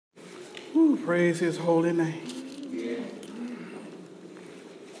Praise his holy name.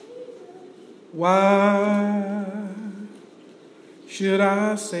 Why should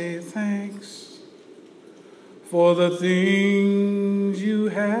I say thanks for the things you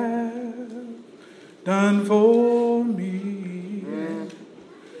have done for me?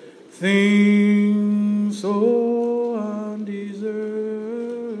 Things so undeserved,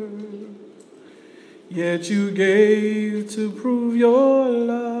 yet you gave to prove your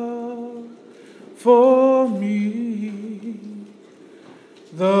love for me.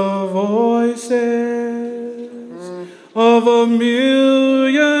 The voices of a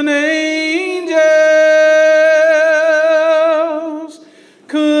million angels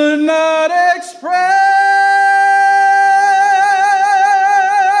could not express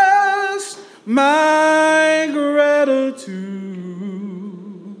my gratitude.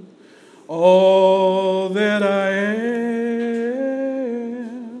 All that I am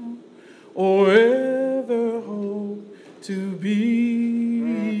or ever hope to be,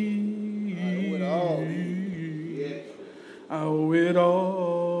 I owe it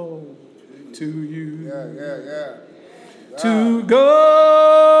all to you. To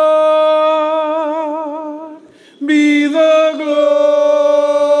God be the glory.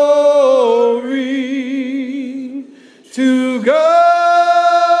 To God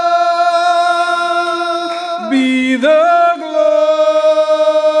be the glory.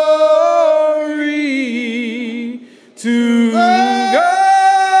 To God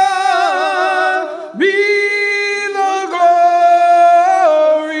be the glory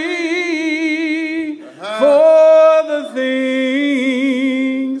for the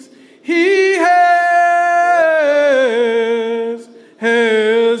things he has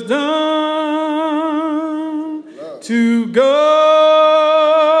done. To God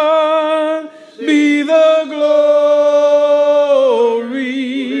be the glory.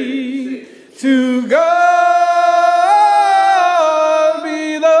 To God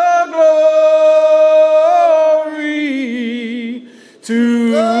be the glory.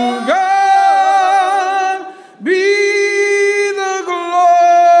 To God be the glory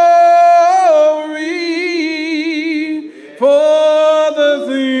for the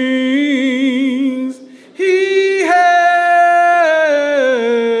things he has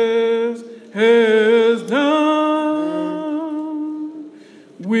done.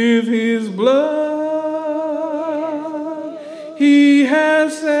 With his blood he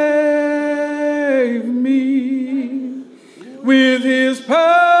has saved me. With his power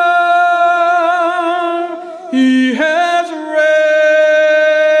he has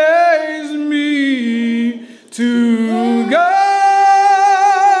raised me. To God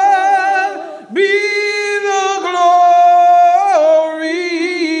be the glory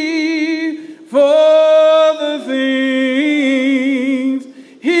for the things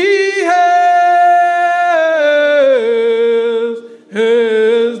he has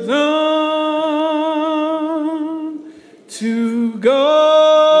done. To God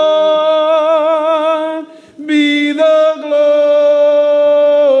be the glory.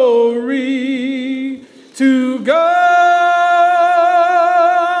 To God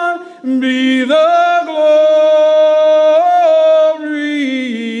be the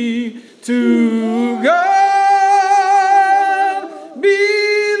glory. To God be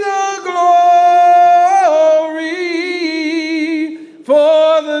the glory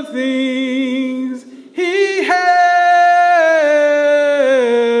for the things he has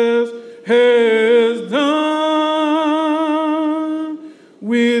done.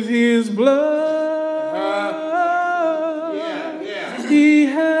 With his blood he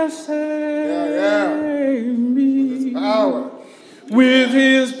has saved me. With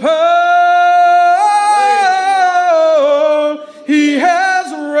his power he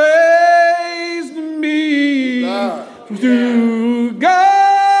has raised me. To God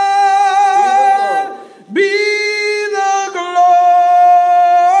be the glory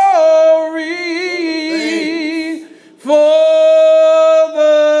for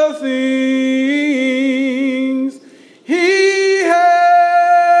the things he has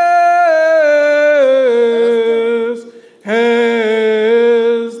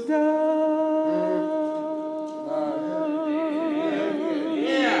done.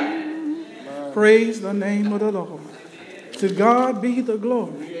 Praise the name of the Lord. To God be the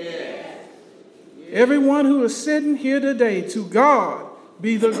glory. Everyone who is sitting here today, to God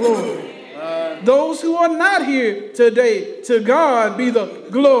be the glory. Those who are not here today, to God be the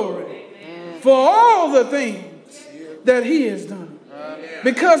glory for all the things that he has done.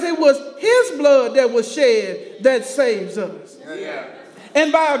 Because it was his blood that was shed that saves us.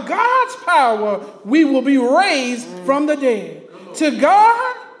 And by God's power, we will be raised from the dead. To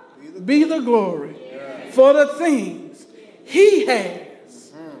God be the glory for the things he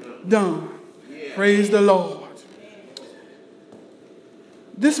has done. Praise the Lord.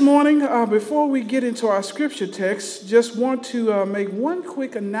 This morning, before we get into our scripture text, just want to make one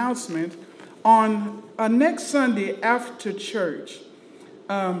quick announcement. On next Sunday after church,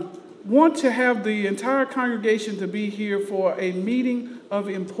 want to have the entire congregation to be here for a meeting of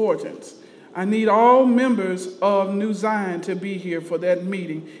importance. I need all members of New Zion to be here for that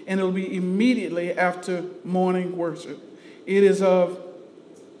meeting, and it'll be immediately after morning worship. It is of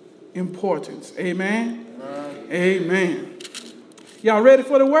importance. Amen? Amen. Amen. Y'all ready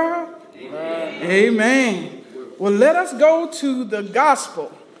for the word? Amen. Amen. Well, let us go to the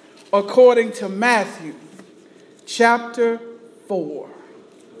gospel according to Matthew, chapter 4.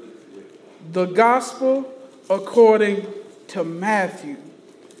 The gospel according to Matthew,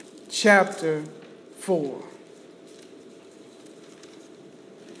 chapter 4.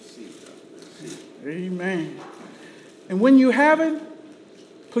 Amen. And when you have it,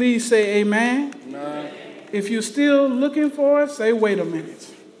 please say amen. Amen. If you're still looking for it, say wait a minute.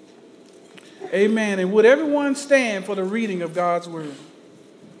 Amen. And would everyone stand for the reading of God's word?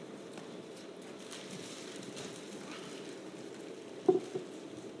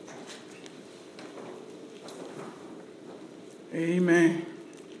 Amen.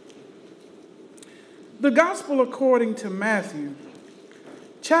 The gospel according to Matthew,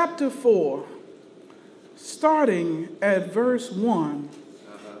 chapter 4, starting at verse 1,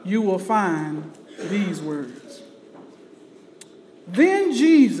 you will find these words. Then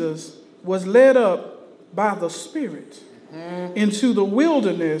Jesus was led up by the Spirit into the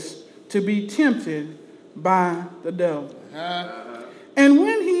wilderness to be tempted by the devil. And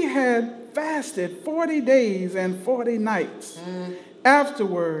when he had fasted 40 days and 40 nights,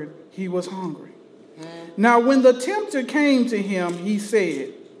 afterward he was hungry. Now when the tempter came to him, he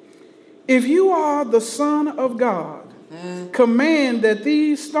said, "If you are the Son of God, command that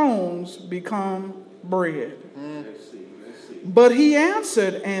these stones become bread." But he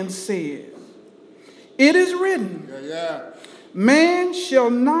answered and said, "It is written, man shall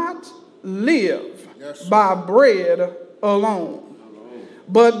not live by bread alone,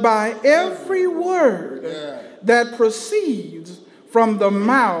 but by every word that proceeds from the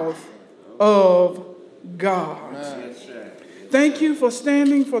mouth of God." Thank you for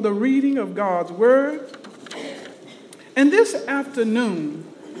standing for the reading of God's word. And this afternoon,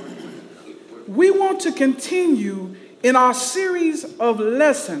 we want to continue in our series of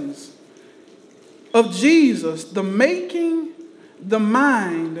lessons of Jesus, the making, the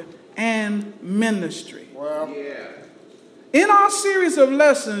mind, and ministry. In our series of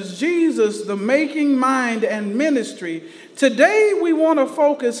lessons, Jesus, the making, mind, and ministry, today we want to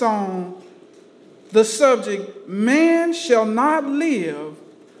focus on the subject, man shall not live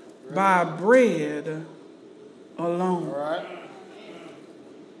by bread alone.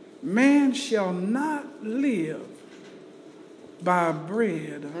 Man shall not live by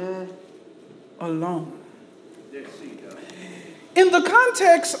bread alone. In the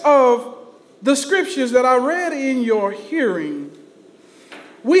context of the scriptures that I read in your hearing,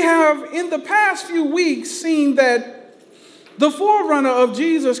 we have in the past few weeks seen that the forerunner of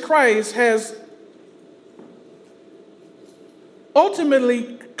Jesus Christ has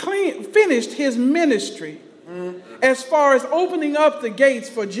ultimately finished his ministry as far as opening up the gates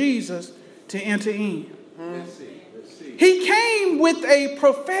for Jesus to enter in. He came with a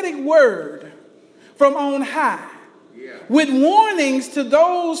prophetic word from on high with warnings to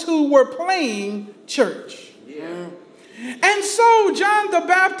those who were playing church. And so John the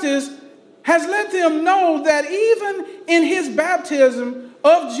Baptist has let them know that even in his baptism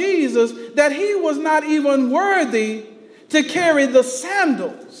of Jesus, that he was not even worthy to carry the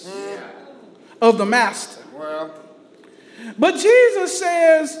sandals of the master. But Jesus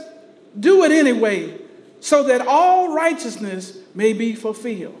says, do it anyway, so that all righteousness may be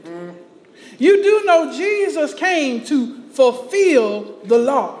fulfilled. You do know Jesus came to fulfill the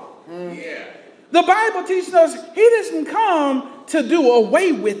law. The Bible teaches us he didn't come to do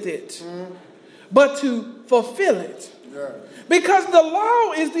away with it, but to fulfill it. Because the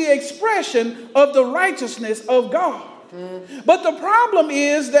law is the expression of the righteousness of God. But the problem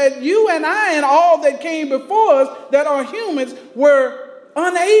is that you and I and all that came before us that are humans were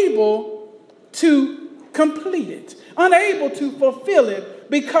unable to complete it, unable to fulfill it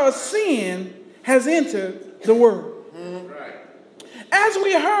because sin has entered the world. As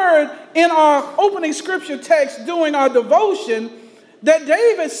we heard in our opening scripture text during our devotion, that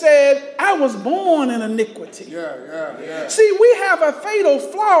David said, I was born in iniquity. See, we have a fatal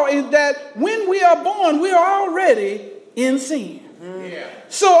flaw in that when we are born, we are already in sin.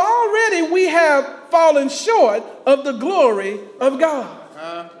 So already have fallen short of the glory of God.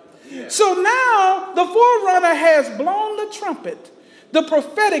 So now the forerunner has blown the trumpet, the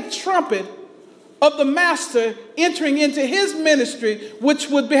prophetic trumpet of the master entering into his ministry, which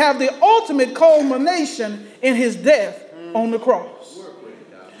would have the ultimate culmination in his death on the cross.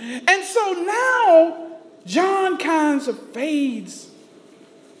 And so now John kind of fades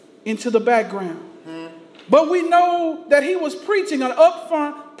into the background. But we know that he was preaching an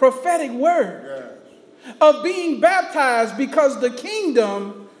upfront prophetic word of being baptized because the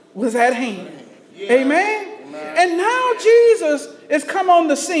kingdom was at hand. Amen? And now Jesus has come on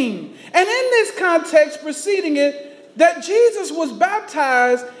the scene. And in this context preceding it, that Jesus was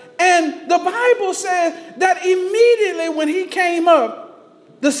baptized, and the Bible says that immediately when he came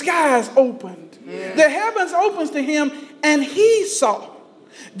up, the skies opened. The heavens opened to him, and he saw.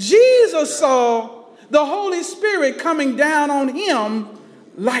 Jesus saw the Holy Spirit coming down on him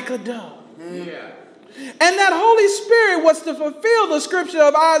like a dove. And that Holy Spirit was to fulfill the scripture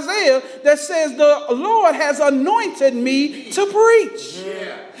of Isaiah that says, the Lord has anointed me to preach.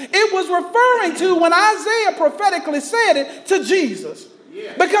 It was referring to, when Isaiah prophetically said it, to Jesus.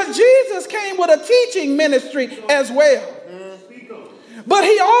 Because Jesus came with a teaching ministry as well. But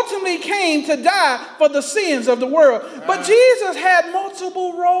he ultimately came to die for the sins of the world. But Jesus had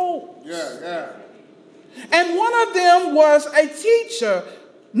multiple roles. And one of them was a teacher.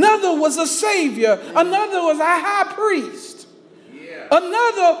 Another was a savior. Another was a high priest.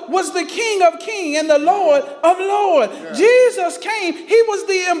 Another was the King of Kings and the Lord of Lords. Jesus came. He was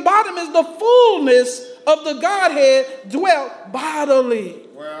the embodiment, the fullness of the Godhead dwelt bodily.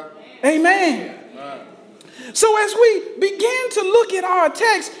 Amen. So as we begin to look at our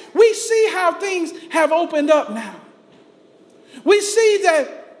text, we see how things have opened up now. We see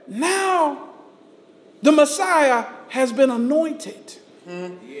that now the Messiah has been anointed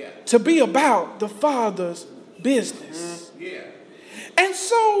to be about the Father's business. And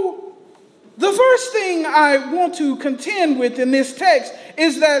so the first thing I want to contend with in this text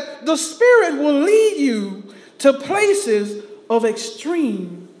is that the Spirit will lead you to places of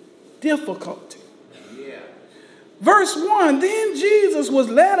extreme difficulty. Verse 1, then Jesus was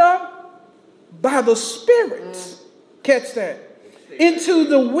led up by the Spirit, catch that, into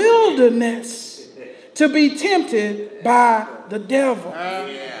the wilderness to be tempted by the devil.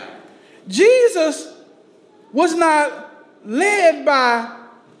 Jesus was not led by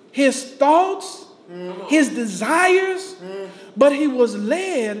his thoughts, his desires, but he was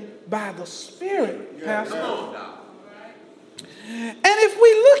led by the Spirit, Pastor. And if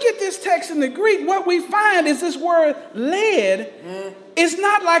we look at this text in the Greek, what we find is this word led is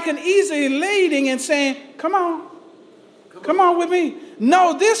not like an easy leading and saying, come on with me.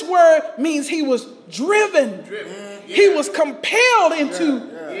 No, this word means he was driven. He was compelled into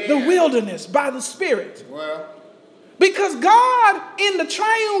the wilderness by the Spirit. Because God in the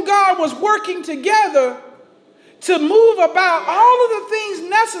triune God was working together to move about all of the things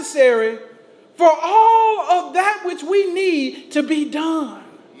necessary for all of that which we need to be done.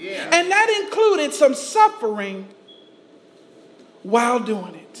 And that included some suffering while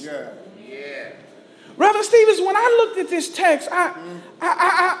doing it. Reverend Stevens, when I looked at this text, I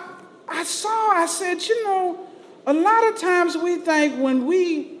said, you know, a lot of times we think when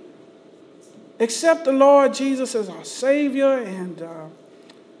we accept the Lord Jesus as our Savior and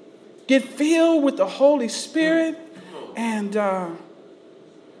get filled with the Holy Spirit and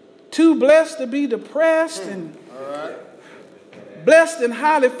too blessed to be depressed and blessed and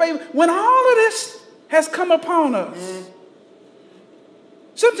highly favored. When all of this has come upon us,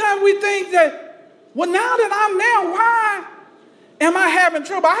 sometimes we think that, well, now that I'm there, why am I having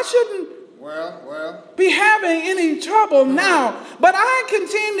trouble? I shouldn't be having any trouble now. But I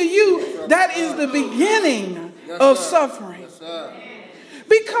contend to you, that is the beginning of suffering.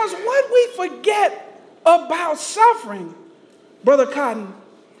 Because what we forget about suffering, Brother Cotton,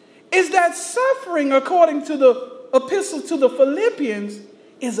 is that suffering, according to the epistle to the Philippians,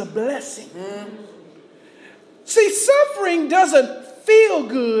 is a blessing. See, suffering doesn't feel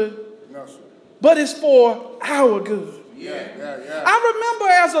good, but it's for our good. I remember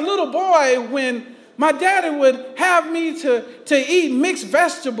as a little boy when my daddy would have me to eat mixed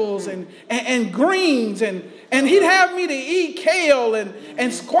vegetables and greens, and he'd have me to eat kale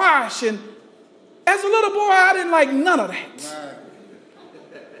and squash. And as a little boy, I didn't like none of that.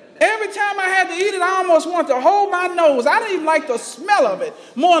 Every time I had to eat it, I almost wanted to hold my nose. I didn't even like the smell of it,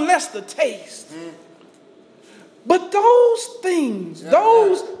 more or less the taste. But those things,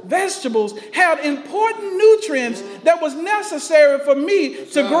 those vegetables had important nutrients that was necessary for me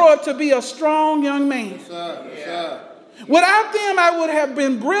to grow up to be a strong young man. Without them, I would have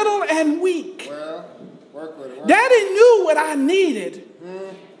been brittle and weak. Well, work with it. Daddy knew what I needed,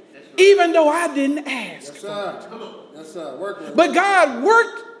 even though I didn't ask. Yes, sir. Yes, sir. Work with it. But God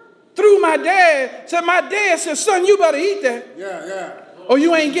worked through my dad. So my dad said, son, you better eat that. Yeah. Or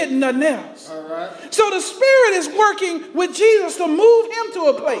you ain't getting nothing else. All right. So the Spirit is working with Jesus to move him to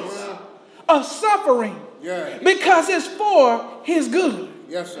a place of suffering. Yeah. Because it's for his good.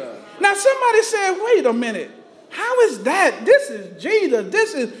 Yes, sir. Now somebody said, wait a minute. How is that? This is Jesus.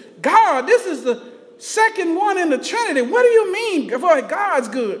 This is God. This is the second one in the Trinity. What do you mean for God's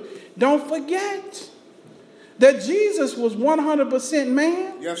good? Don't forget that Jesus was 100%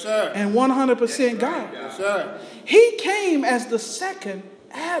 man. Yes, sir. And 100% God. Yes, sir. He came as the second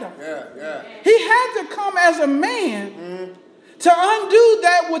Adam. Yeah. He had to come as a man to undo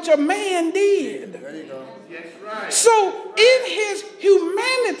that which a man did. There you go. That's right. So in his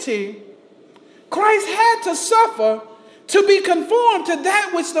humanity, Christ had to suffer to be conformed to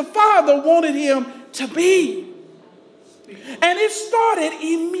that which the Father wanted him to be. And it started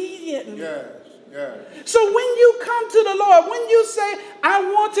immediately. Yes. So when you come to the Lord, when you say, I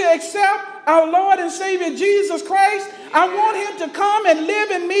want to accept our Lord and Savior Jesus Christ, I want him to come and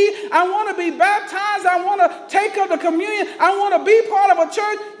live in me, I want to be baptized, I want to take up the communion, I want to be part of a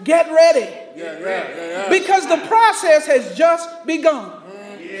church, get ready. Yeah. Because the process has just begun.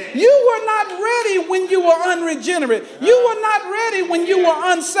 You were not ready when you were unregenerate. You were not ready when you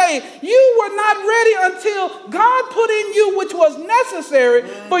were unsaved. You were not ready until God put in you which was necessary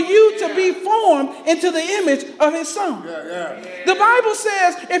for you to be formed into the image of his Son. The Bible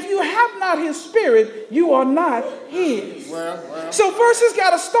says if you have not his Spirit, you are not his. So first it's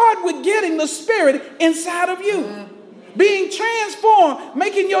got to start with getting the Spirit inside of you. Being transformed,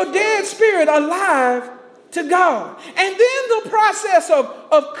 making your dead spirit alive to God. And then the process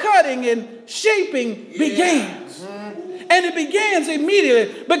of cutting and shaping begins. And it begins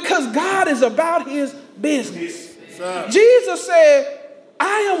immediately because God is about his business. Jesus said,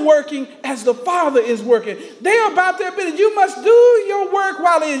 I am working as the Father is working. They're about their business. You must do your work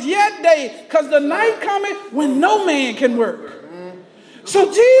while it is yet day, because the night cometh when no man can work. So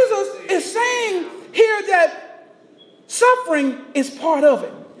Jesus is saying here that suffering is part of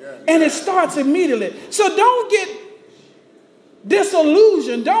it. And it starts immediately. So don't get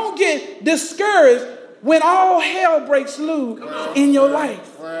disillusioned. Don't get discouraged when all hell breaks loose in your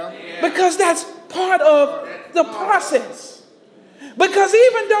life. Because that's part of the process. Because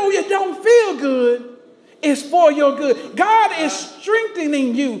even though you don't feel good, it's for your good. God is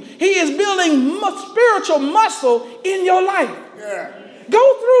strengthening you. He is building spiritual muscle in your life.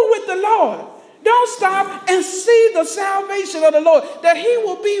 Go through with the Lord. Don't stop and see the salvation of the Lord, that he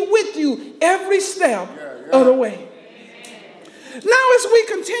will be with you every step of the way. Now, as we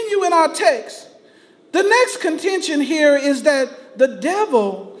continue in our text, the next contention here is that the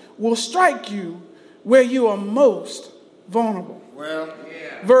devil will strike you where you are most vulnerable.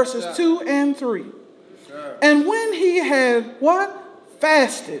 Verses 2 and 3. And when he had what?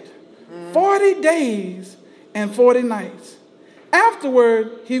 Fasted 40 days and 40 nights.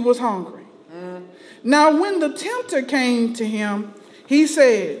 Afterward, he was hungry. Now, when the tempter came to him, he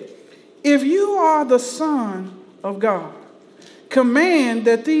said, if you are the Son of God, command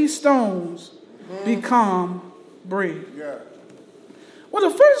that these stones become bread.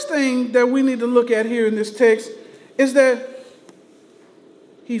 Well, the first thing that we need to look at here in this text is that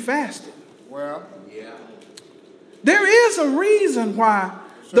he fasted. There is a reason why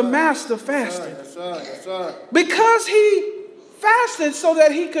the master fasted. Because he fasted so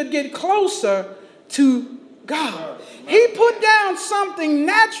that he could get closer to God. He put down something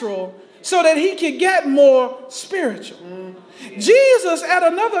natural so that he could get more spiritual. Jesus at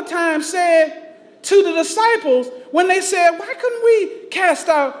another time said to the disciples when they said, why couldn't we cast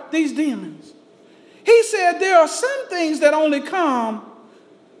out these demons? He said there are some things that only come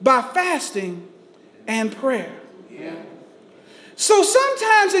by fasting and prayer. So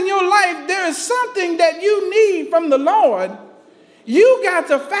sometimes in your life there is something that you need from the Lord. You got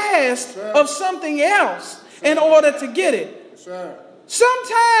to fast of something else in order to get it.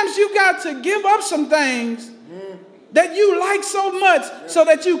 Sometimes you got to give up some things that you like so much so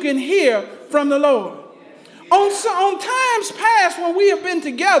that you can hear from the Lord. On times past when we have been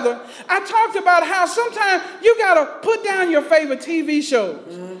together, I talked about how sometimes you got to put down your favorite TV shows.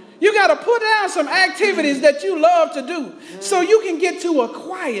 You got to put down some activities that you love to do so you can get to a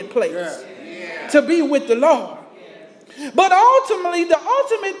quiet place to be with the Lord. But ultimately, the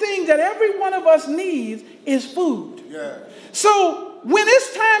ultimate thing that every one of us needs is food. So when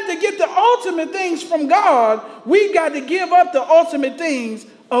it's time to get the ultimate things from God, we got to give up the ultimate things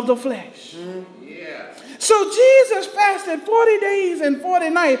of the flesh. So Jesus fasted 40 days and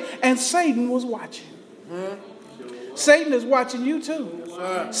 40 nights, and Satan was watching. Satan is watching you too.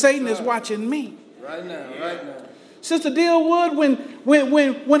 Yes, Satan is watching me. Right now, right now. Sister Dealwood,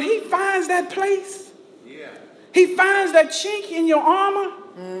 when he finds that place, he finds that chink in your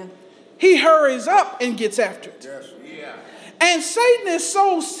armor, he hurries up and gets after it. Yes. And Satan is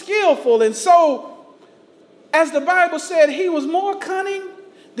so skillful and so, as the Bible said, he was more cunning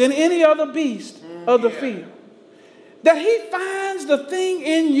than any other beast of the field. That he finds the thing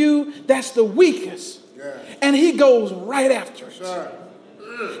in you that's the weakest. And he goes right after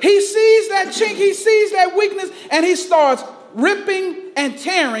it. He sees that chink, he sees that weakness, and he starts ripping and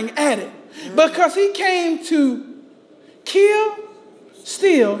tearing at it. Because he came to kill,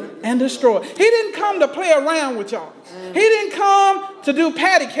 steal, and destroy. He didn't come to play around with y'all. He didn't come to do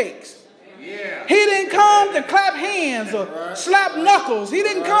patty cakes. He didn't come to clap hands or slap knuckles. He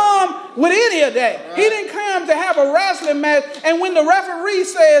didn't come with any of that. He didn't come to have a wrestling match, and when the referee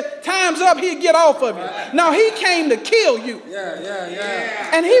says time's up, he'd get off of you. No, he came to kill you.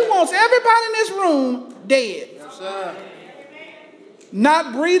 And he wants everybody in this room dead. Yes, sir.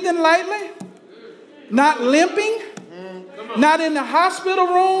 Not breathing lightly, not limping, not in the hospital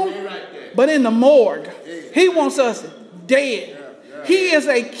room, but in the morgue. He wants us dead. He is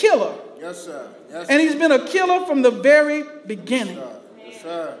a killer. Yes, sir. Yes, And he's been a killer from the very beginning. Yes,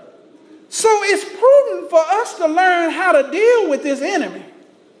 sir. So it's prudent for us to learn how to deal with this enemy.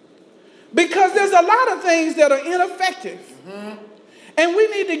 Because there's a lot of things that are ineffective. And we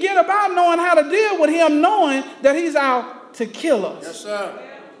need to get about knowing how to deal with him, knowing that he's out to kill us. Yes, sir.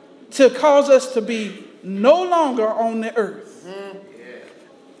 To cause us to be no longer on the earth.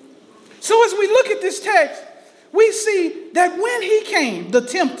 So as we look at this text, we see that when he came, the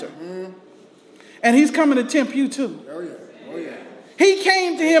tempter, and he's coming to tempt you too. Oh, yeah. Oh, yeah. He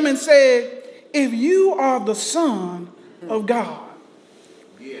came to him and said, if you are the Son of God.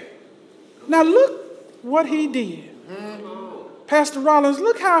 Now look what he did. Pastor Rollins,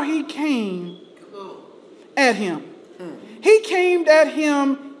 look how he came at him. He came at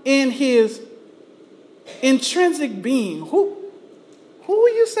him in his intrinsic being. Who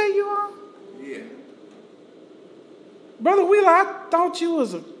you say you are? Brother Wheeler, I thought you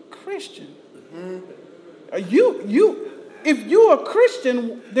was a Christian. If you're a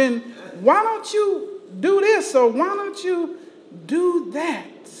Christian, then why don't you do this or why don't you do that?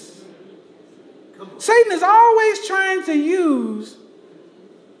 Satan is always trying to use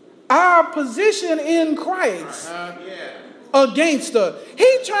our position in Christ against us.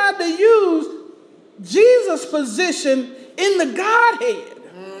 He tried to use Jesus' position in the Godhead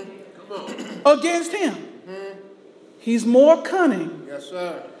against him. He's more cunning Yes,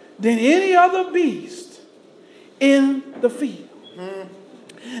 sir. than any other beast in the field.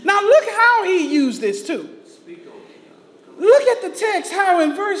 Now look how he used this too. Look at the text, how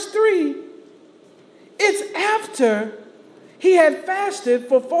in verse 3, it's after he had fasted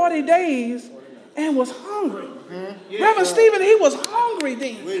for 40 days and was hungry. Reverend Stephen, he was hungry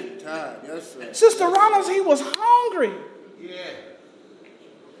then. Weak, tired. Yes, sir. Sister Rollins, he was hungry.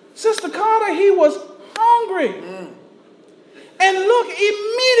 Sister Carter, he was hungry. And look,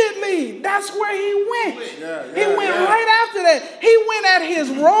 immediately, that's where he went. He went right after that. He went at his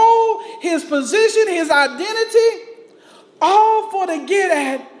role, his position, his identity, all for to get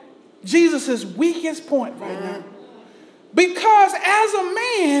at Jesus' weakest point right now. Because as a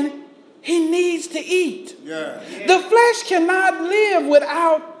man, he needs to eat. The flesh cannot live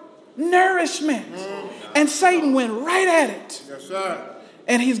without nourishment. And Satan went right at it. Yes, sir.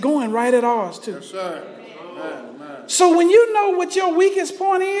 And he's going right at ours too. Yes, sir. Man. So when you know what your weakest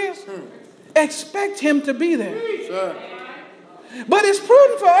point is, expect him to be there. Yes, sir. But it's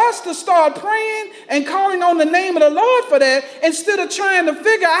prudent for us to start praying and calling on the name of the Lord for that instead of trying to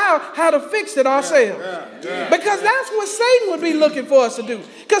figure out how to fix it ourselves. Because that's what Satan would be looking for us to do.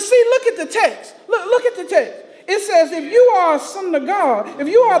 Because see, look at the text. Look at the text. It says, if you are a son of God, if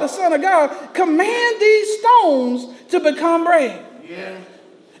you are the Son of God, command these stones to become bread.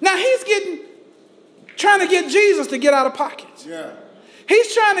 Now he's trying to get Jesus to get out of pockets.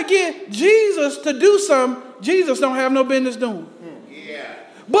 He's trying to get Jesus to do something Jesus don't have no business doing.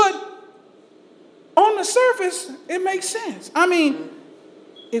 But on the surface, it makes sense. I mean,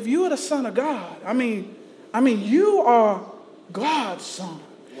 if you are the Son of God, I mean, you are God's son.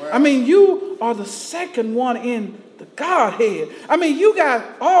 I mean, you are the second one in the Godhead. I mean, you got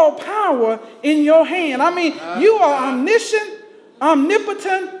all power in your hand. I mean, you are omniscient,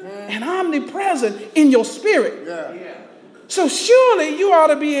 omnipotent, and omnipresent in your spirit. So surely you ought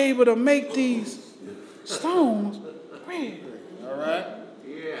to be able to make these stones bread. All right.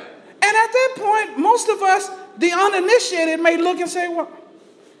 at that point, most of us, the uninitiated, may look and say, well,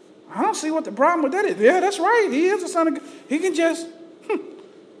 I don't see what the problem with that is. Yeah, that's right. He is the Son of God. He can just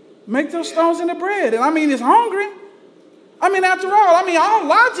make those stones into bread. And I mean, he's hungry. I mean, after all, all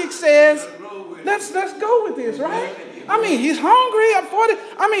logic says, let's go with this, right? I mean, he's hungry at 40.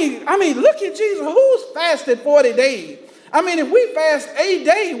 I mean, look at Jesus. Who's fasted 40 days? I mean, if we fast 8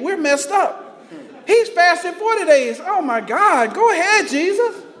 days, we're messed up. He's fasted 40 days. Oh, my God. Go ahead,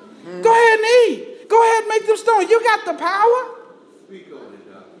 Jesus. Go ahead and eat. Go ahead and make them stones. You got the power.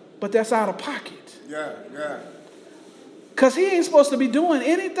 But that's out of pocket. Yeah. Because he ain't supposed to be doing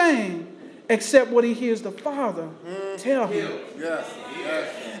anything except what he hears the Father tell him. Yes.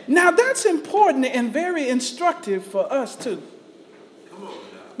 Now, that's important and very instructive for us, too.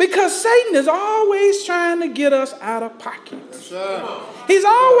 Because Satan is always trying to get us out of pocket. Yes, sir. He's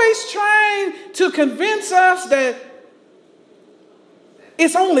always trying to convince us that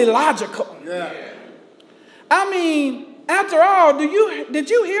it's only logical. Yeah. I mean, after all, did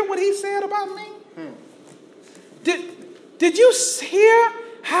you hear what he said about me? Did you hear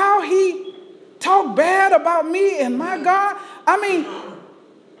how he talked bad about me and my God? I mean,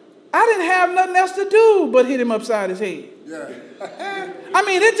 I didn't have nothing else to do but hit him upside his head. Yeah. I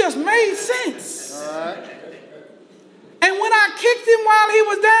mean, it just made sense. All right. And when I kicked him while he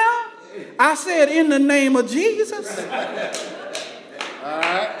was down, I said, in the name of Jesus. All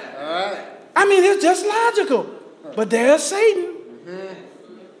right. I mean, it's just logical. But there's Satan.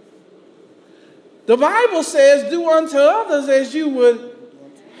 The Bible says, do unto others as you would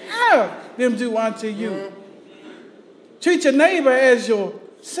have them do unto you. Treat your neighbor as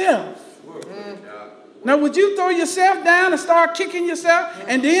yourself. Now, would you throw yourself down and start kicking yourself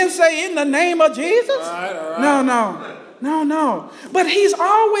and then say, in the name of Jesus? All right. No. But he's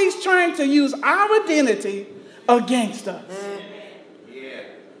always trying to use our identity against us.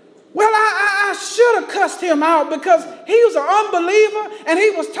 Well, I should have cussed him out because he was an unbeliever and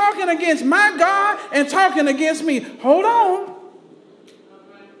he was talking against my God and talking against me. Hold on.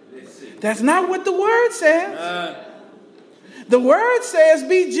 That's not what the word says. The word says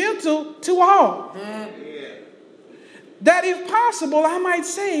be gentle to all. That if possible, I might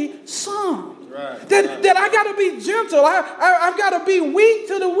say some. Right. That I got to be gentle. I've got to be weak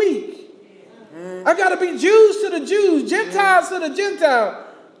to the weak. I got to be Jews to the Jews, Gentiles to the Gentiles.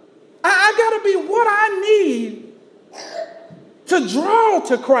 I got to be what I need to draw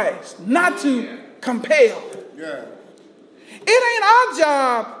to Christ, not to compel. Yeah. It ain't our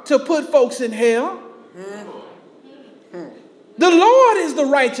job to put folks in hell. The Lord is the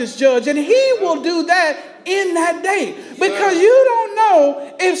righteous judge, and he will do that in that day. Because you don't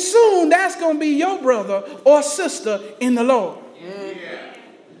know if soon that's going to be your brother or sister in the Lord.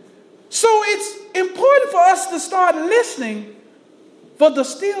 So it's important for us to start listening for the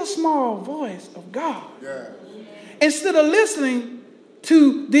still small voice of God. Yeah. Instead of listening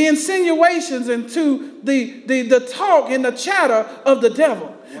to the insinuations and to the talk and the chatter of the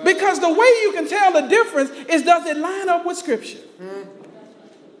devil. Because the way you can tell the difference is, does it line up with Scripture?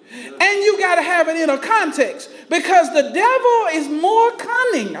 And you got to have it in a context. Because the devil is more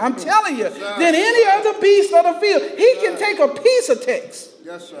cunning, I'm telling you, than any other beast of the field. He can take a piece of text.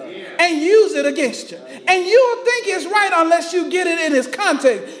 Yes, sir. And use it against you. And you'll think it's right unless you get it in his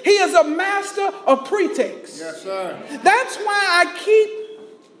context. He is a master of pretext. Yes, sir. That's why I keep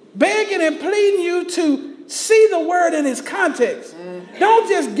begging and pleading you to see the word in its context. Don't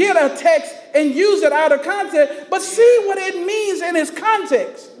just get a text and use it out of context, but see what it means in its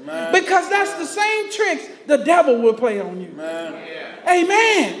context. Man. Because that's the same tricks the devil will play on you. Man.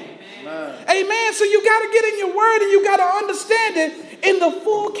 Amen. Man. Amen. So you got to get in your word and you got to understand it in the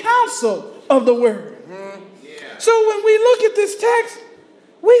full counsel of the word. So when we look at this text,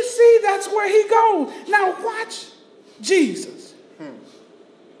 we see that's where he goes. Now watch Jesus.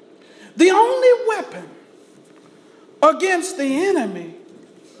 The only weapon against the enemy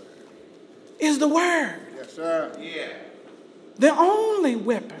is the word. Yes, sir. Yeah. The only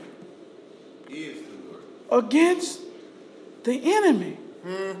weapon Is the word. against the enemy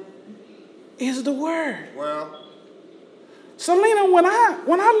is the word. Well. Selena, when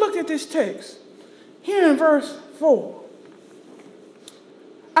I look at this text, here in verse 4,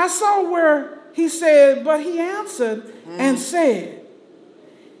 I saw where he said, but he answered and said,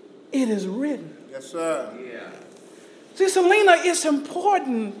 it is written. Yes, sir. Yeah. See, Selena, it's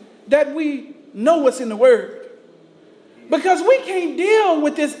important that we know what's in the word. Because we can't deal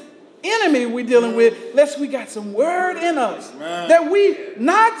with this enemy we're dealing with unless we got some word in us. Man. That we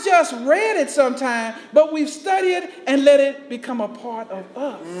not just read it sometime, but we've studied it and let it become a part of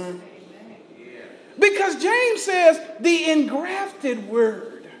us. Because James says the engrafted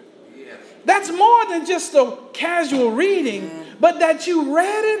word That's more than just a casual reading, but that you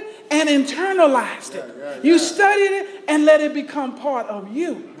read it and internalized it. You studied it and let it become part of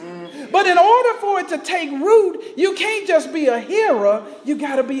you. But in order for it to take root, you can't just be a hearer, you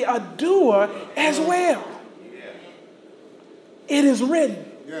got to be a doer as well. It is written.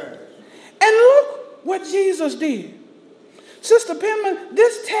 And look what Jesus did. Sister Penman,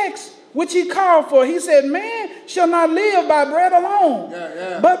 this text, which he called for, he said, man shall not live by bread alone,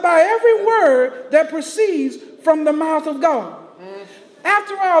 but by every word that proceeds from the mouth of God.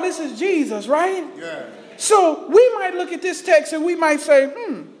 After all, this is Jesus, right? So we might look at this text and we might say,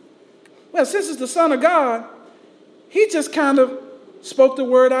 well, since it's the Son of God, he just kind of spoke the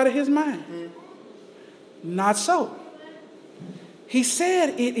word out of his mind. Not so. He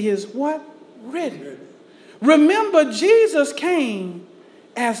said it is what? Written. Remember, Jesus came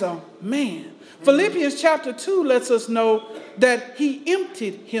as a man. Philippians chapter 2 lets us know that he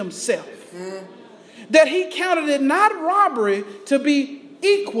emptied himself. That he counted it not robbery to be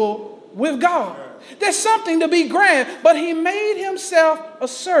equal with God. There's something to be grabbed, but he made himself a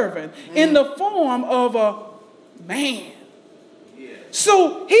servant in the form of a man.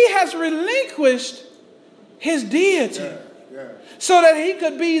 So he has relinquished his deity so that he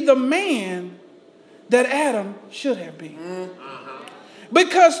could be the man that Adam should have been.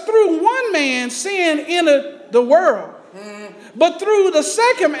 Because through one man, sin entered the world. But through the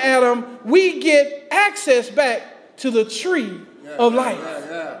second Adam, we get access back to the tree of life.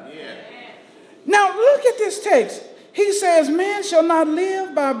 Now look at this text. He says, man shall not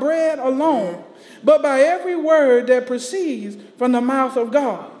live by bread alone, but by every word that proceeds from the mouth of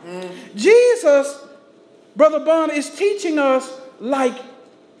God. Jesus, Brother Bun, is teaching us like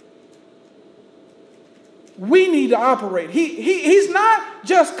we need to operate. He's not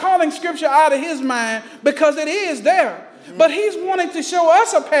just calling scripture out of his mind because it is there, but he's wanting to show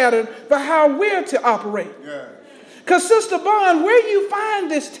us a pattern for how we're to operate. Because Sister Bond, where you find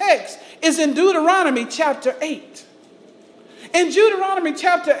this text is in Deuteronomy chapter 8. In Deuteronomy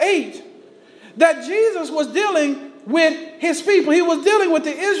chapter 8, that Jesus was dealing with his people. He was dealing with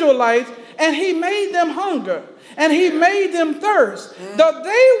the Israelites, and he made them hunger. And he made them thirst, that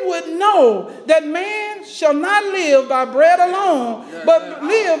they would know that man shall not live by bread alone, but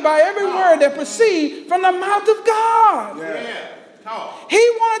live by every word that proceeds from the mouth of God. He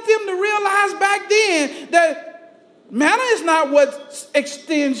wanted them to realize back then that manna is not what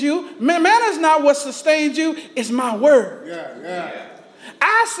extends you. Manna is not what sustains you. It's my word.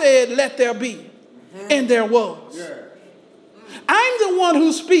 I said, let there be, and there was. I'm the one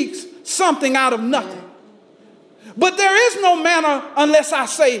who speaks something out of nothing. But there is no manna unless I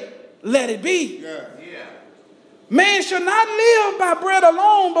say, let it be. Man shall not live by bread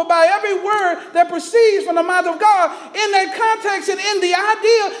alone, but by every word that proceeds from the mouth of God. In that context and in the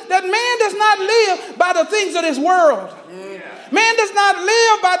idea that man does not live by the things of this world. Man does not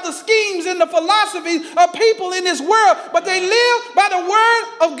live by the schemes and the philosophies of people in this world, but they live by the word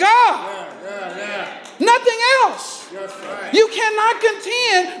of God. Nothing else. You cannot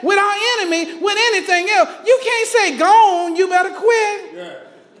contend with our enemy with anything else. You can't say, go on, you better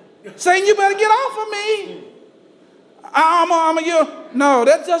quit. Saying you better get off of me. No,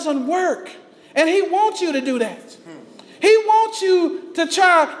 that doesn't work. And he wants you to do that. He wants you to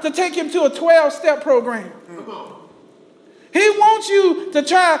try to take him to a 12-step program. He wants you to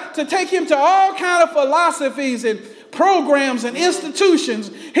try to take him to all kinds of philosophies and programs and institutions.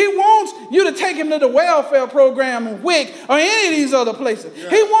 He wants you to take him to the welfare program in WIC or any of these other places.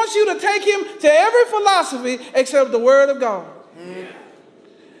 He wants you to take him to every philosophy except the word of God.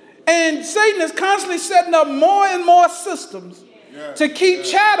 And Satan is constantly setting up more and more systems to keep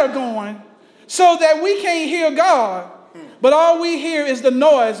chatter going so that we can't hear God, but all we hear is the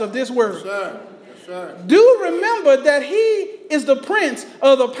noise of this word. Do remember that he is the prince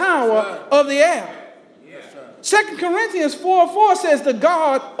of the power of the air. 2 Corinthians 4:4 says the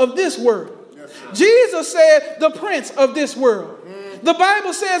God of this world. Jesus said the prince of this world. The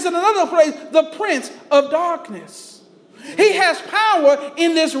Bible says in another place the prince of darkness. He has power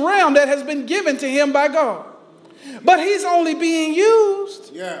in this realm that has been given to him by God. But he's only being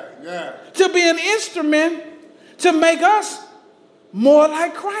used to be an instrument to make us more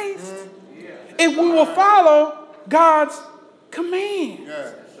like Christ. If we will follow God's command.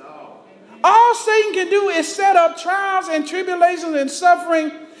 All Satan can do is set up trials and tribulations and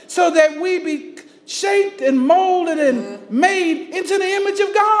suffering so that we be shaped and molded and made into the image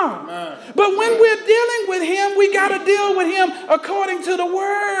of God. But when we're dealing with him, we got to deal with him according to the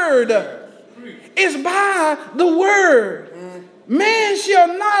word. It's by the word. Man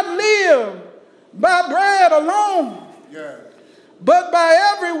shall not live by bread alone, but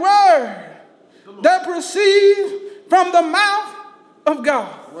by every word that proceeds from the mouth of God.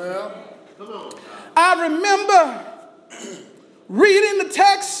 Well, I remember reading the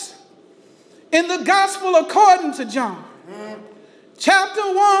text in the Gospel according to John. Chapter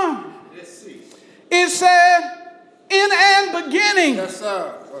 1. It said, in an beginning yes,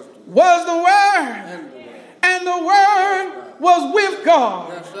 sir. was the Word, and the Word was with God,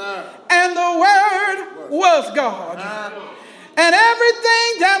 Yes, sir. and the Word was God. And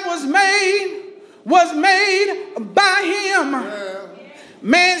everything that was made by him. Well,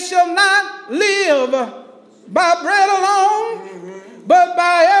 Man shall not live by bread alone, but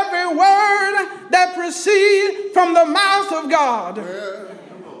by every word that proceeds from the mouth of God.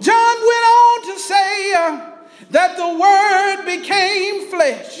 John went on to say that the Word became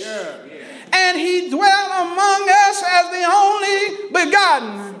flesh, and he dwelt among us as the only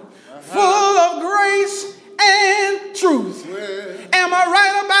begotten, full of grace and truth. Am I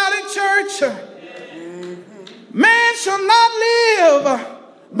right about it, church? Man shall not live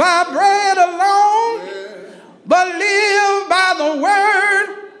by bread alone, but live by the word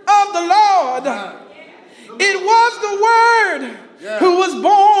of the Lord. It was the Word who was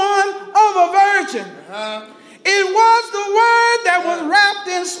born of a virgin. It was the Word that was wrapped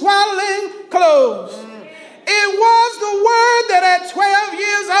in swaddling clothes. It was the Word that at 12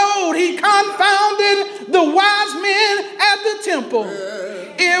 years old he confounded the wise men at the temple.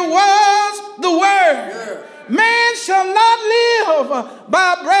 It was the Word. Man shall not live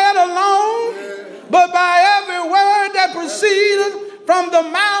by bread alone, but by every word that proceedeth from the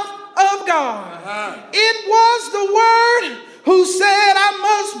mouth of God. It was the Word who said, I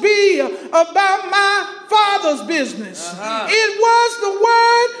must be about my Father's business. It was the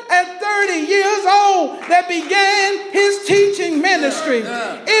Word at 30 years old that began his teaching ministry.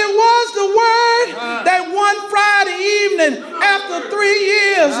 It was the Word that one Friday evening, after 3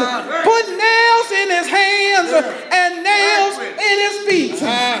 years, put nails in his hands and nails in his feet.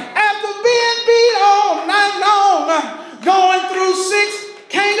 After being beat all night long, going through 6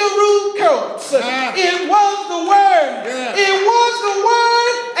 kangaroo coats. It was the Word. It was the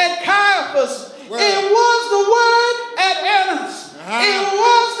Word at Caiaphas. It was the Word at Annas. It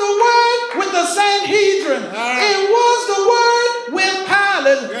was the Word with the Sanhedrin. It was the Word with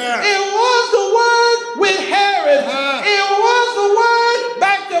Pilate. It was the Word with Herod. It was the Word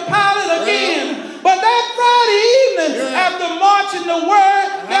back to Pilate again. But that Friday evening, after marching the Word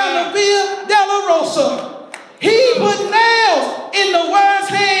down the Via Dolorosa, he put nails in the Word's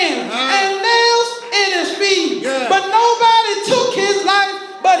hands and nails in his feet. But nobody took his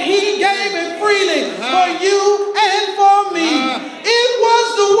life, but he gave it freely for you and for me. It was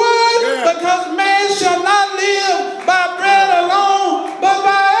the Word, because man shall not live by bread alone, but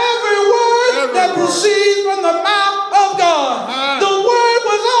by every word that proceeds from the mouth of God. The Word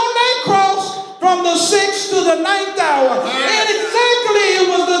was on that cross from the 6th to the 9th hour. And exactly it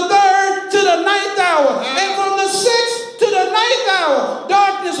was the 3rd to the 9th hour. And from the 6th to the 9th hour,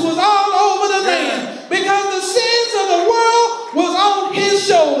 darkness was all over the land, because the sins of the world was on his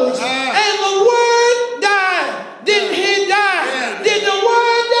shoulders. And the Word died. Didn't he die? Did the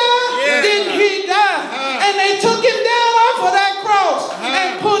Word die? Didn't he die? And they took him down off of that cross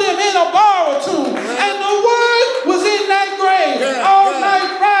and put him in a borrowed tomb. And the Word was in that grave all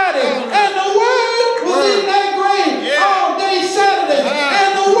night Friday. And the Word was in that grave all day Saturday.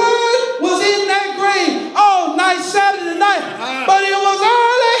 And the Word was in that grave all night Saturday night. But it was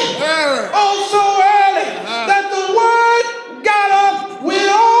early, oh so early, that the Word got up with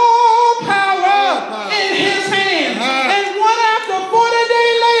all power in his hand. And one after 40-day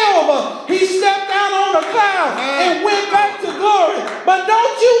layover, he stepped down on a cloud and went back to glory. But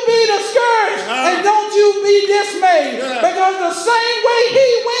don't you be discouraged and don't you be dismayed, because the same way he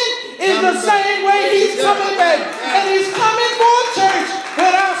went is the same way he's coming back. And he's coming for a church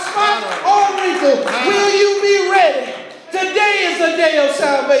without spot or wrinkle. Will you be ready? Today is the day of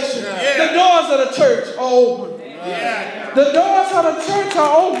salvation. The doors of the church are open. The doors of the church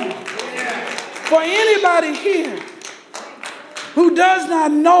are open. For anybody here who does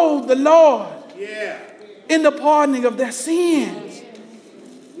not know the Lord in the pardoning of their sins,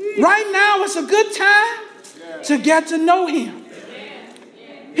 right now it's a good time to get to know him.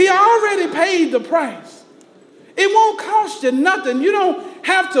 He already paid the price. It won't cost you nothing. You don't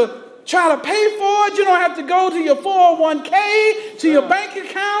have to try to pay for it. You don't have to go to your 401k, to your bank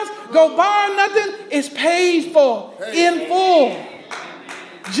accounts, go borrow nothing. It's paid for in full.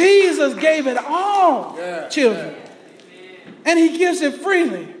 Jesus gave it all, children. And he gives it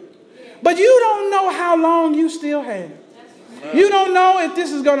freely. But you don't know how long you still have. You don't know if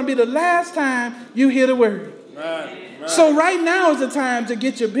this is going to be the last time you hear the word. So right now is the time to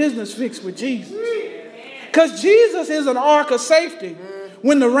get your business fixed with Jesus. Because Jesus is an ark of safety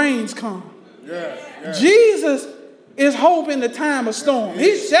when the rains come. Jesus is hope in the time of storm.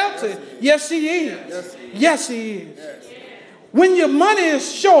 He's sheltered. Yes, he is. Yes, he is. When your money is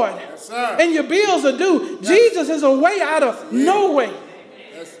short and your bills are due, Jesus is a way out of no way.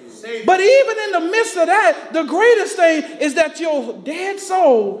 But even in the midst of that, the greatest thing is that your dead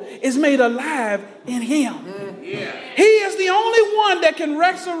soul is made alive in him. He is the only one that can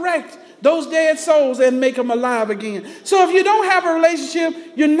resurrect those dead souls and make them alive again. So if you don't have a relationship,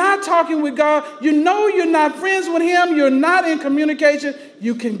 you're not talking with God, you know you're not friends with him, you're not in communication,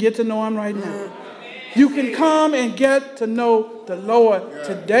 you can get to know him right now. You can come and get to know the Lord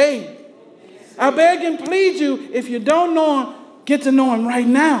today. I beg and plead you, if you don't know him, get to know him right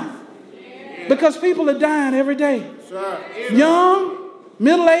now. Because people are dying every day. Young,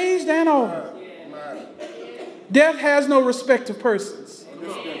 middle-aged, and old. Death has no respect of persons.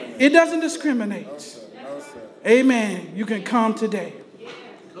 It doesn't discriminate. Amen. You can come today.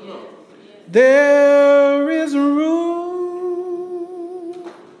 There is room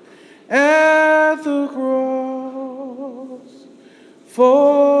at the cross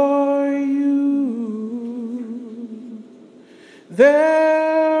for you.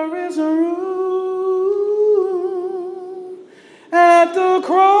 There is room at the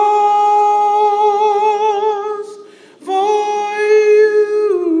cross for you.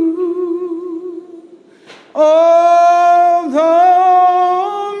 All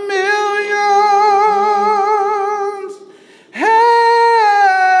the millions have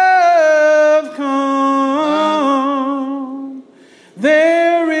come.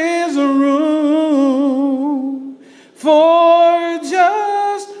 There is a room for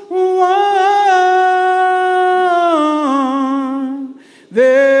just one.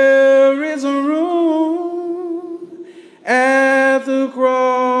 There is a room at the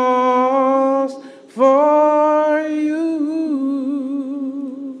cross for you.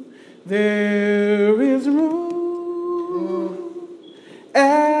 There is room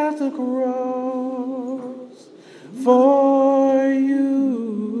at the cross for you.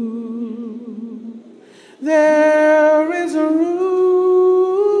 There is a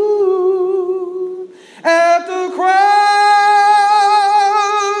room at the cross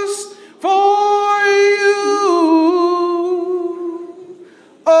for you.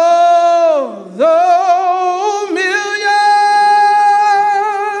 Oh, the millions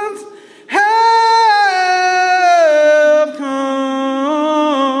have come.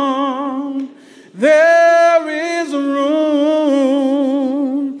 There is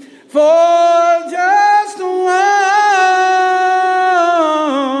room for just one.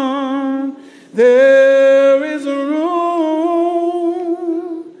 There is room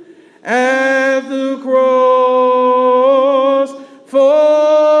at the cross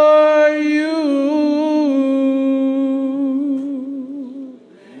for you.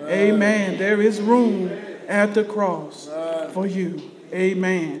 Amen. There is room at the cross for you.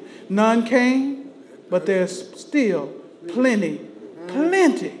 Amen. None came, but there's still plenty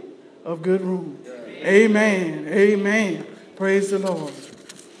of good room. Amen. Amen. Praise the Lord.